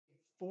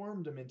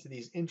formed them into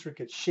these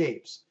intricate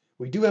shapes.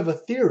 We do have a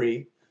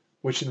theory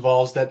which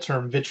involves that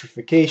term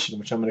vitrification,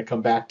 which I'm going to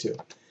come back to.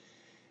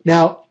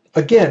 Now,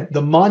 again,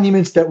 the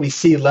monuments that we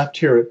see left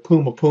here at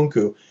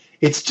Pumapunku,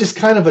 it's just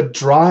kind of a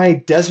dry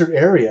desert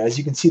area. As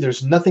you can see,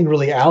 there's nothing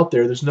really out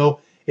there. There's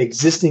no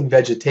existing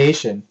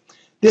vegetation.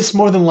 This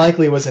more than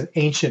likely was an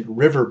ancient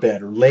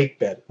riverbed or lake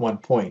bed at one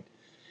point.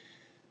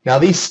 Now,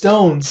 these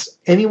stones,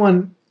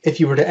 anyone, if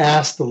you were to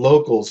ask the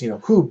locals,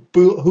 who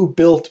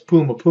built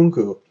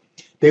Pumapunku,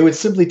 they would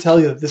simply tell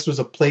you that this was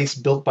a place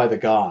built by the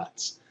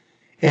gods.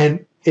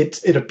 And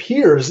it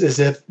appears as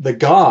if the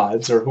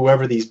gods, or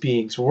whoever these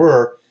beings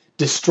were,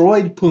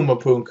 destroyed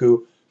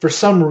Pumapunku for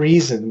some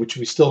reason which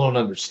we still don't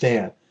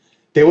understand.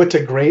 They went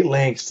to great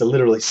lengths to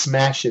literally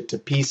smash it to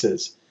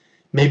pieces.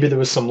 Maybe there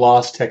was some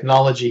lost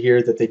technology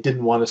here that they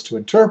didn't want us to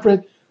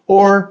interpret,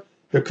 or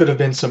there could have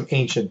been some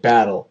ancient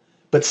battle.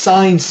 But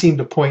signs seem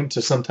to point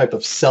to some type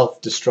of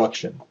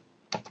self-destruction.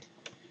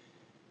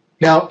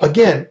 Now,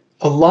 again,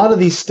 a lot of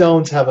these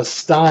stones have a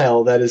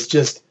style that is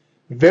just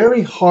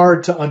very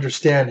hard to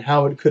understand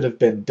how it could have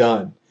been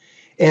done.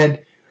 And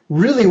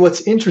really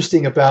what's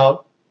interesting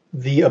about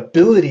the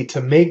ability to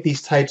make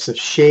these types of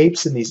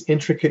shapes and these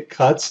intricate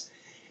cuts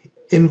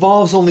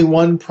involves only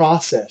one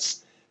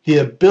process: the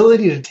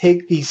ability to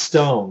take these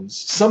stones,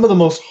 some of the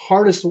most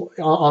hardest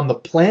on the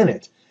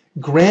planet,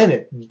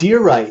 granite,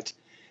 diorite,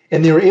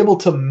 and they were able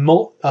to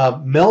melt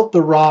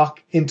the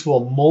rock into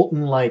a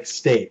molten-like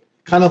state,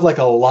 kind of like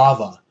a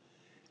lava,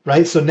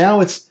 right? So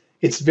now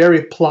it's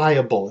very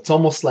pliable. It's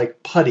almost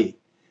like putty.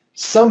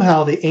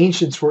 Somehow the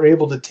ancients were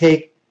able to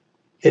take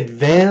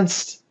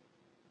advanced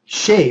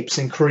shapes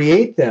and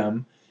create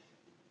them,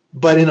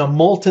 but in a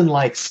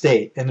molten-like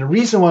state. And the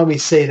reason why we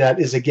say that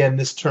is, again,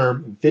 this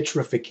term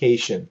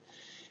vitrification.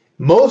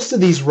 Most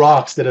of these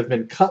rocks that have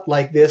been cut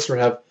like this or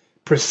have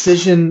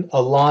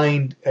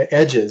precision-aligned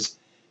edges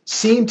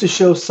seem to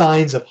show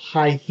signs of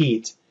high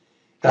heat.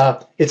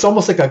 It's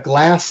almost like a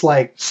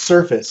glass-like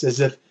surface, as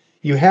if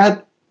you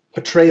had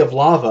a tray of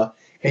lava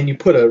and you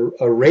put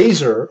a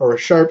razor or a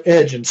sharp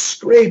edge and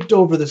scraped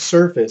over the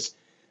surface.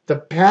 The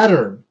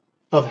pattern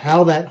of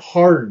how that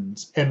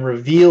hardens and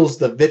reveals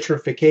the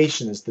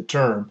vitrification, is the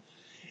term,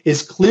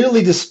 is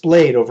clearly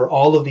displayed over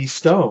all of these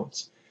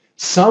stones.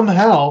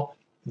 Somehow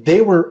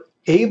they were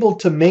able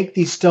to make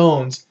these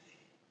stones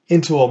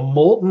into a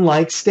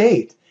molten-like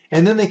state,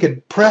 and then they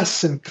could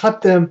press and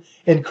cut them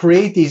and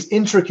create these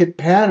intricate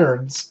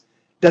patterns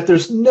that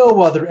there's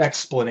no other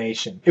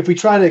explanation. If we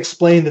try to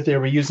explain that they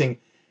were using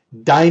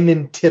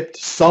diamond-tipped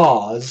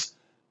saws,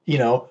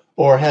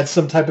 or had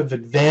some type of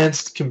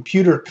advanced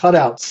computer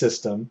cutout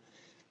system,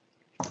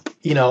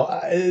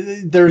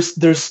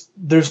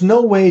 there's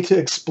no way to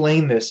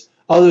explain this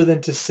other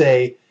than to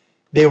say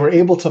they were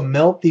able to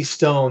melt these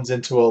stones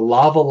into a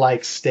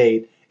lava-like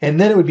state, and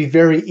then it would be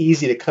very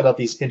easy to cut out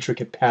these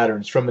intricate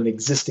patterns from an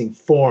existing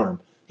form,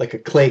 like a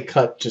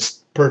clay-cut,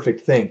 just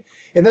perfect thing.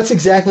 And that's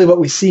exactly what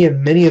we see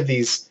in many of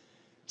these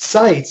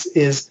sites,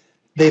 is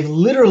they've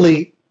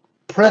literally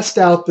pressed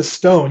out the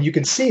stone. You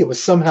can see it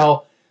was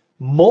somehow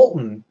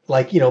molten,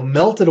 like,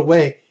 melted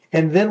away.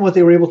 And then what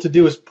they were able to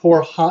do is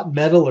pour hot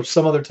metal or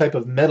some other type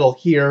of metal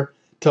here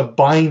to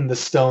bind the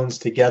stones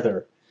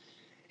together.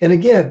 And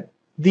again,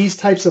 these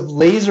types of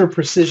laser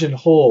precision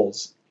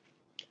holes,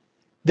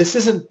 this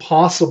isn't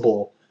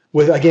possible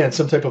with, again,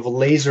 some type of a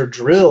laser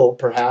drill,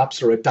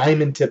 perhaps, or a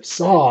diamond-tipped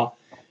saw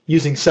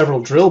using several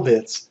drill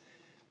bits.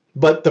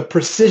 But the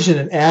precision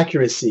and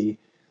accuracy,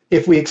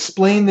 if we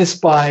explain this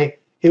by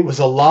it was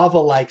a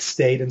lava-like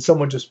state and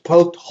someone just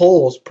poked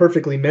holes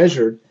perfectly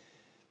measured,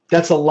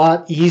 that's a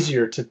lot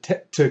easier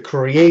to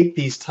create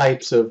these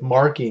types of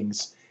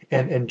markings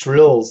and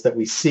drills that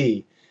we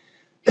see.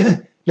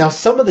 Now,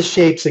 some of the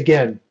shapes,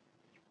 again,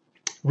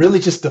 really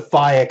just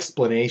defy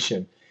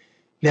explanation.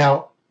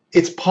 Now,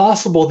 it's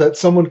possible that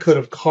someone could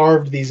have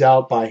carved these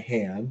out by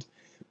hand,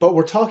 but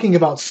we're talking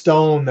about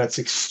stone that's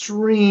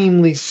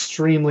extremely,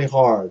 extremely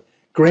hard.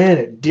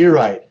 Granite,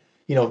 diorite,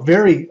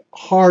 very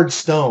hard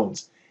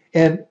stones.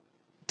 And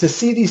to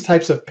see these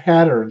types of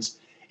patterns,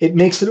 it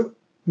makes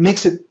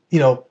it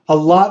a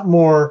lot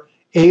more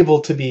able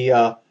to be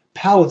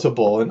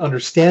palatable and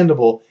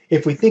understandable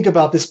if we think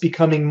about this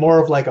becoming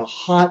more of like a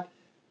hot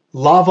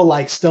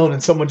lava-like stone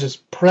and someone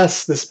just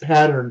pressed this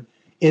pattern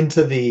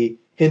into the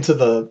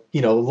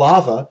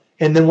lava,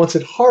 and then once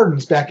it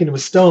hardens back into a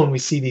stone, we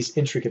see these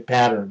intricate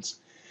patterns.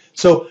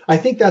 So I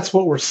think that's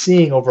what we're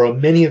seeing over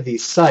many of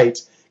these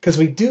sites, because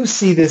we do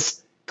see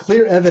this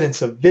clear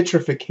evidence of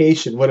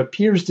vitrification, what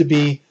appears to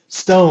be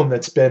stone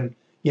that's been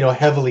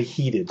heavily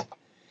heated.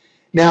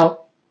 Now,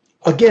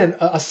 again,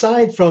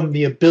 aside from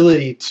the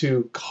ability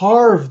to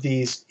carve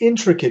these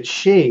intricate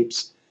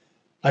shapes,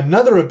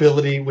 another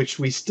ability which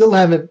we still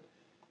haven't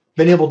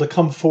been able to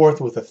come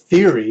forth with a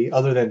theory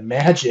other than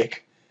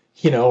magic,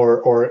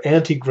 or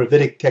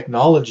anti-gravitic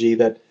technology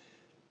that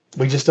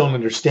we just don't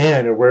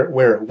understand or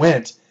where it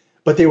went,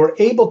 but they were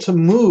able to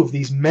move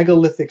these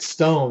megalithic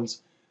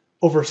stones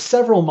over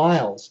several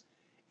miles,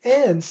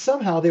 and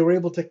somehow they were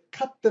able to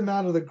cut them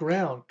out of the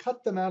ground,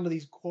 cut them out of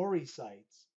these quarry sites.